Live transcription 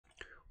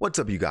What's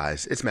up, you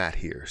guys? It's Matt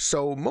here.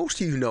 So most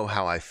of you know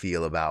how I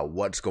feel about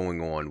what's going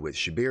on with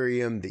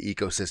Shibarium, the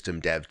ecosystem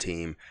dev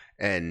team,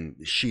 and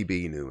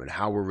Shibinu, and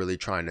how we're really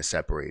trying to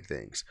separate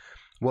things.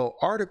 Well,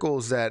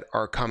 articles that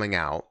are coming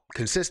out,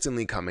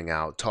 consistently coming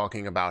out,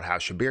 talking about how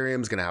Shibarium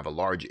is going to have a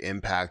large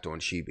impact on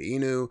Shiba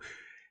Inu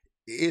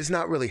is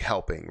not really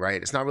helping, right?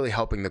 It's not really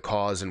helping the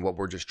cause and what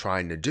we're just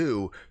trying to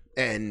do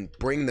and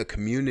bring the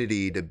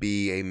community to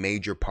be a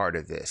major part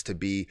of this, to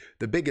be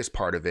the biggest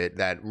part of it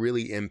that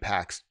really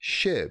impacts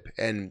SHIB.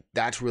 And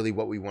that's really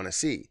what we want to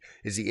see,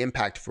 is the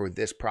impact for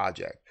this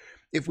project.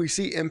 If we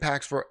see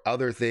impacts for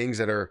other things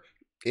that are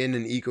in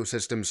an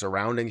ecosystem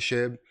surrounding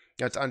SHIB,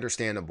 that's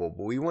understandable,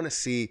 but we want to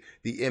see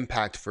the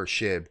impact for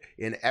SHIB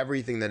in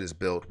everything that is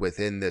built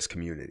within this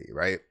community,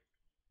 right?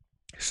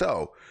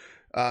 So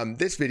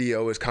this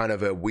video is kind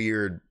of a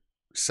weird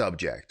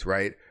subject,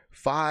 right?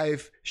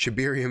 5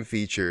 Shibarium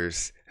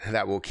features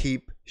that will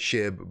keep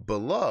SHIB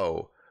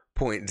below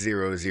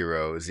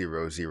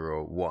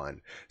 0.00001.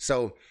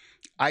 So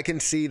I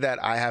can see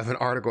that I have an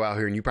article out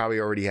here, and you probably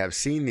already have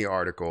seen the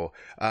article,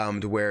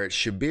 to where it's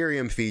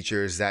Shibarium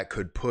features that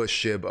could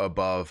push SHIB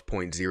above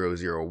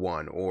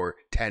 0.001 or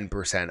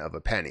 10% of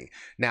a penny.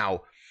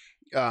 Now,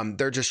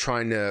 they're just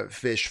trying to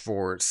fish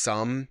for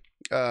some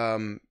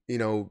Shiba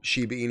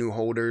Inu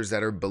holders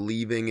that are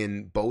believing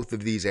in both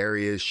of these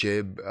areas,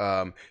 SHIB,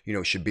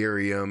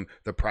 Shibarium,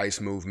 the price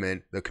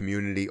movement, the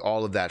community,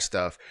 all of that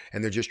stuff.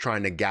 And they're just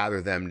trying to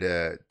gather them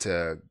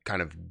to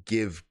kind of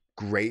give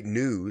great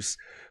news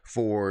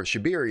for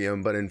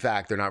Shibarium. But in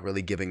fact, they're not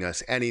really giving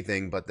us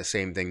anything but the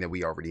same thing that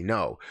we already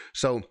know.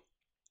 So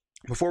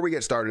before we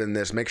get started in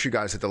this, make sure you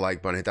guys hit the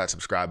like button, hit that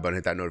subscribe button,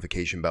 hit that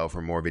notification bell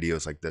for more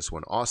videos like this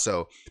one.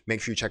 Also,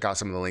 make sure you check out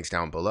some of the links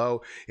down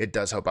below. It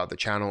does help out the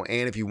channel.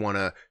 And if you want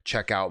to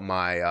check out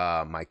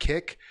my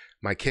Kick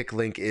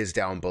link is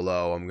down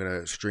below. I'm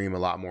going to stream a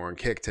lot more on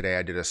Kick today.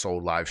 I did a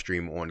sold live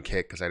stream on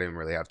Kick because I didn't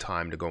really have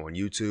time to go on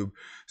YouTube.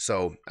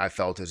 So I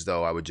felt as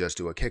though I would just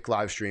do a Kick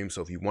live stream.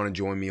 So if you want to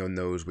join me on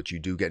those, which you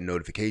do get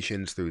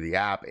notifications through the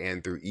app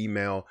and through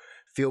email,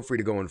 feel free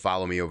to go and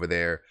follow me over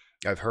there.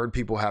 I've heard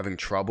people having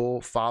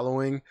trouble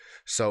following.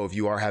 So if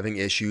you are having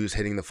issues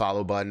hitting the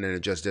follow button and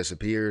it just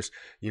disappears,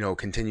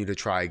 continue to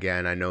try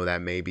again. I know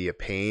that may be a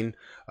pain,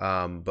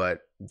 but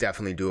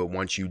definitely do it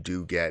once you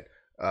do get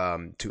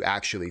to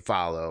actually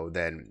follow,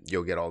 then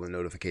you'll get all the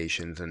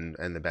notifications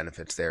and the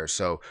benefits there.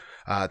 So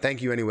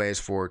thank you anyways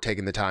for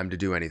taking the time to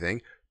do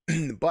anything.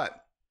 But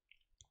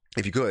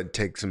if you could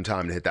take some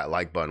time to hit that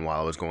like button while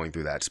I was going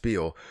through that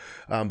spiel.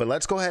 But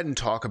let's go ahead and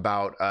talk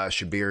about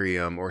Shiba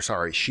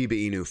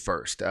Inu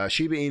first.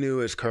 Shiba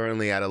Inu is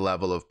currently at a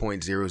level of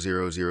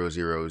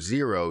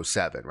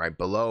 0.000007, right?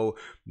 Below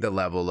the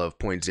level of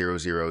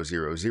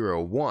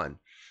 0.00001.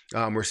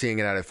 We're seeing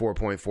it at a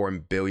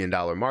 $4.4 billion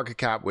market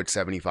cap with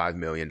 $75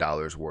 million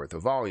worth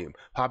of volume.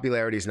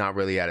 Popularity is not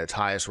really at its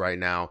highest right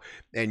now.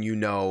 And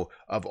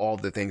of all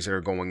the things that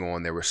are going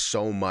on, there was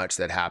so much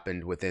that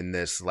happened within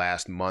this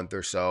last month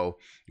or so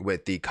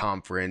with the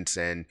conference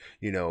and,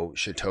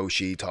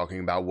 Satoshi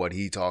talking about what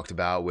he talked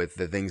about with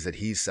the things that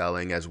he's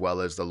selling, as well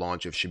as the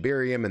launch of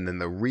Shibarium and then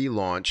the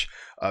relaunch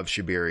of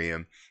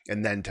Shibarium.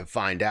 And then to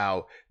find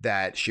out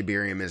that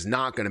Shibarium is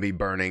not going to be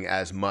burning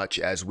as much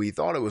as we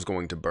thought it was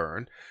going to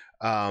burn.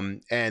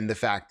 And the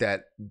fact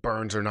that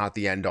burns are not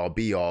the end all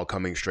be all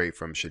coming straight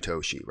from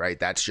Satoshi, right?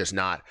 That's just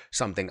not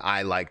something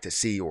I like to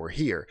see or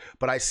hear.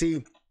 But I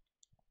see,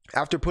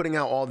 after putting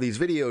out all these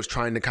videos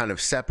trying to kind of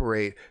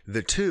separate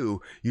the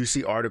two, you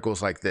see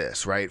articles like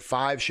this, right?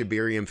 5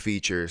 Shibarium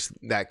features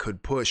that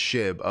could push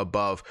SHIB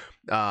above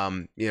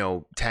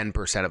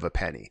 10% of a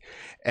penny.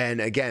 And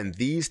again,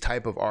 these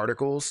type of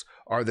articles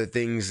are the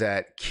things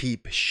that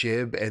keep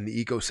SHIB and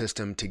the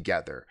ecosystem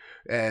together.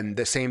 And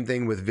the same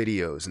thing with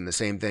videos, and the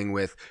same thing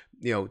with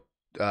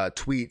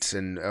tweets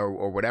and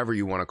or whatever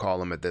you want to call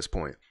them at this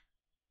point.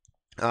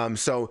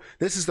 So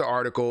this is the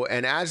article,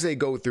 and as they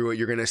go through it,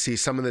 you're going to see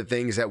some of the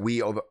things that we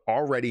have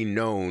already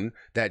known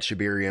that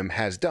Shibarium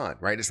has done,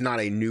 right? It's not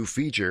a new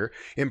feature.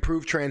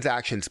 Improved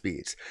transaction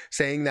speeds,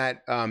 saying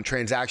that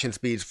transaction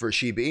speeds for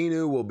Shiba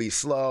Inu will be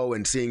slow,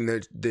 and seeing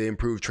the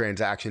improved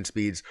transaction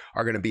speeds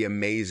are going to be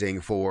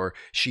amazing for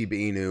Shiba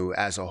Inu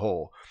as a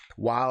whole.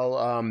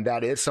 While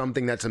that is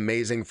something that's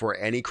amazing for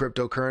any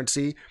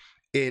cryptocurrency,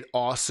 it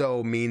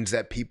also means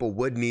that people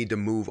would need to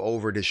move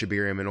over to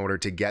Shibarium in order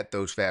to get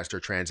those faster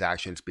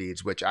transaction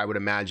speeds, which I would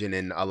imagine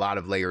in a lot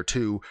of layer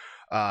 2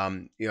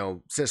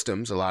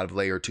 systems, a lot of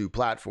layer 2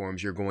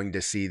 platforms, you're going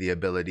to see the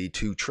ability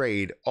to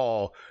trade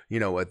all,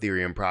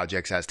 Ethereum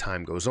projects as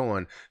time goes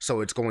on. So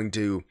it's going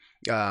to,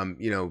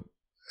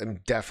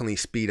 definitely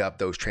speed up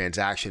those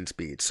transaction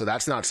speeds. So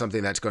that's not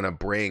something that's going to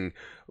bring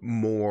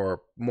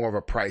more of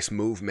a price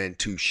movement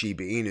to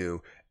Shiba Inu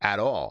at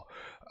all.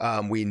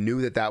 We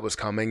knew that was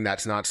coming.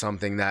 That's not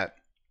something that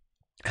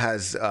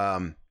has,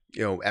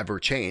 ever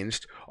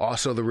changed.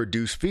 Also, the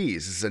reduced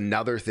fees is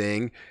another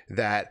thing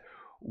that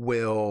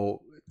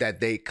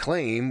they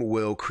claim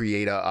will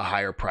create a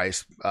higher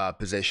price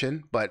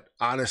position. But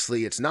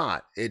honestly, it's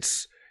not.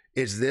 It's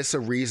Is this a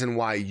reason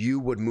why you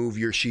would move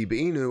your Shiba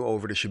Inu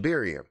over to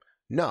Shibarium?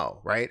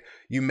 No, right?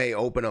 You may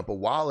open up a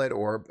wallet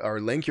or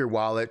link your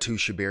wallet to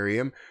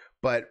Shibarium,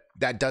 but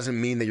that doesn't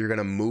mean that you're going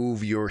to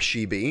move your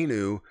Shiba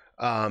Inu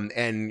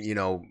and, you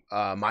know,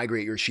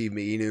 migrate your Shiba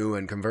Inu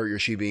and convert your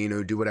Shiba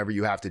Inu, do whatever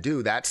you have to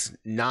do. That's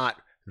not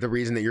the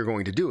reason that you're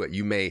going to do it.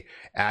 You may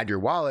add your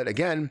wallet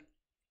again,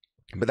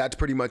 but that's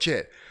pretty much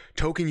it.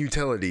 Token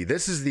utility.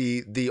 This is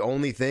the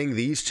only thing.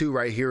 These two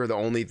right here are the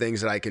only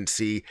things that I can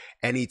see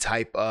any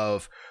type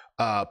of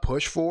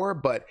push for,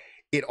 but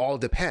it all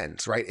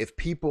depends, right? If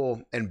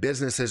people and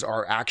businesses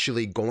are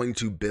actually going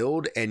to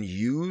build and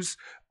use,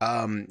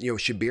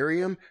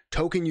 Shibarium,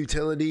 token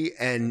utility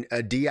and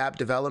a DApp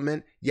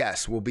development,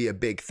 yes, will be a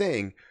big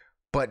thing,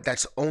 but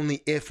that's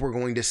only if we're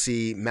going to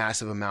see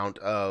massive amount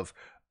of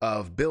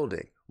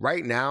building.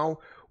 Right now,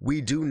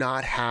 we do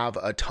not have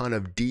a ton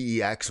of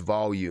DEX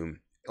volume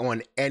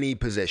on any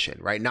position,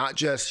 right? Not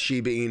just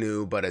Shiba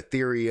Inu, but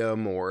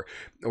Ethereum or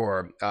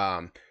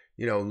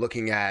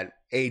looking at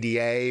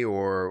ADA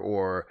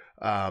or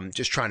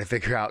just trying to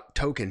figure out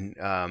token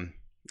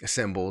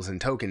symbols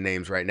and token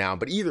names right now.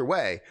 But either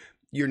way,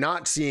 you're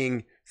not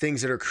seeing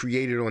things that are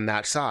created on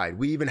that side.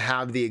 We even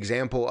have the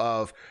example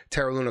of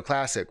Terra Luna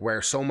Classic,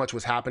 where so much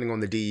was happening on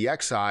the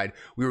DEX side.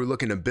 We were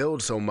looking to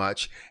build so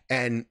much,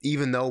 and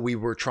even though we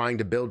were trying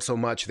to build so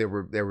much, there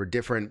were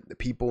different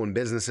people and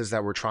businesses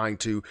that were trying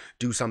to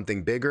do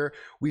something bigger.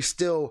 We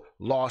still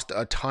lost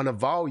a ton of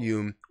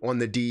volume on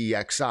the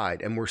DEX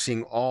side, and we're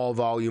seeing all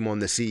volume on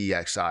the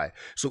CEX side.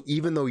 So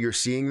even though you're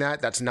seeing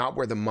that, that's not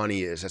where the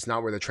money is. That's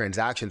not where the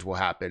transactions will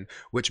happen,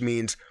 which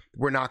means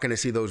we're not going to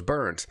see those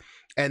burns.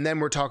 And then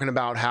we're talking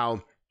about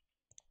how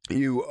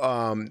you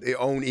own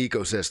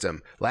ecosystem.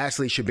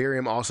 Lastly,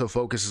 Shibarium also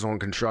focuses on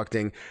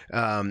constructing,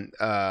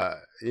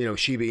 Shiba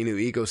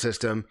Inu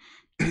ecosystem.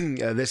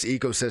 This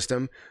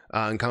ecosystem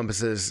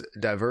encompasses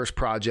diverse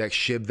projects: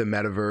 SHIB the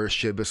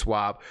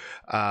Metaverse,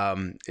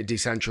 ShibaSwap,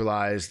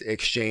 decentralized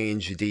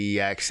exchange,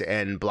 DEX,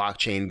 and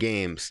blockchain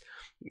games.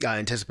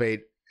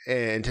 Anticipated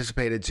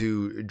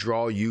to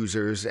draw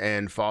users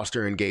and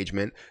foster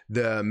engagement.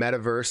 The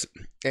Metaverse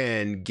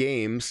and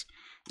games,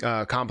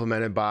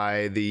 complemented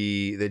by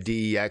the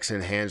DEX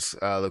enhanced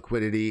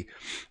liquidity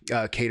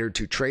catered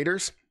to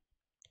traders.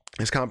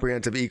 This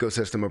comprehensive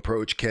ecosystem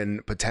approach can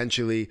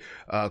potentially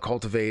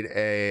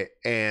cultivate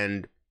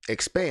and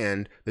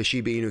expand the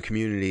Shiba Inu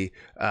community,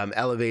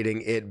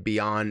 elevating it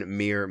beyond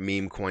mere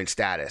meme coin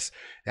status.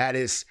 That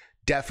is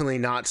definitely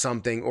not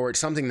something, or it's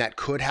something that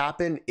could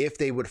happen if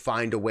they would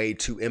find a way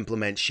to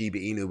implement Shiba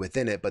Inu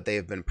within it, but they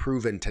have been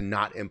proven to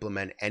not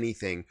implement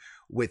anything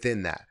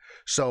within that.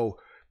 So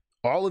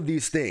all of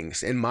these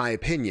things, in my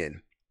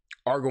opinion,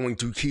 are going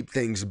to keep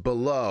things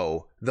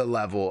below the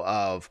level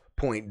of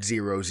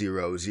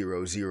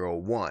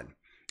 0.00001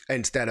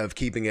 instead of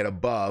keeping it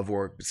above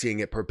or seeing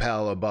it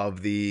propel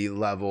above the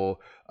level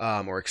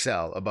or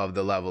excel above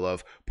the level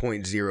of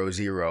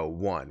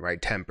 0.001,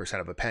 right?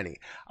 10% of a penny.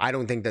 I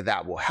don't think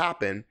that will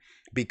happen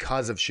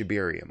because of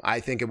Shibarium. I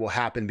think it will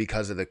happen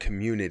because of the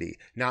community,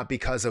 not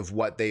because of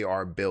what they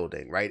are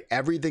building, right?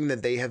 Everything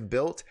that they have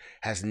built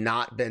has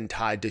not been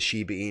tied to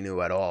Shiba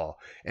Inu at all.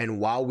 And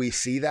while we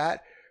see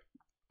that,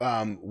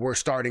 we're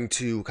starting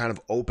to kind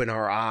of open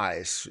our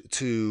eyes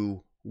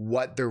to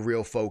what their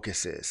real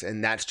focus is.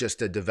 And that's just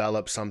to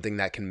develop something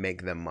that can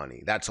make them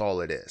money. That's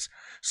all it is.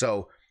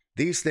 So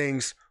these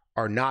things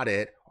are not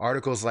it.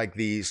 Articles like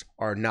these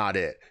are not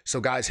it.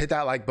 So guys, hit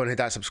that like button, hit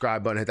that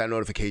subscribe button, hit that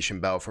notification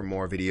bell for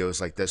more videos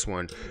like this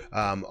one.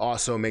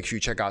 Also, make sure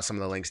you check out some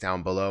of the links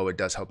down below. It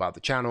does help out the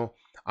channel.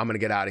 I'm going to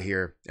get out of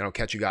here, and I'll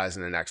catch you guys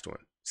in the next one.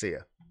 See ya.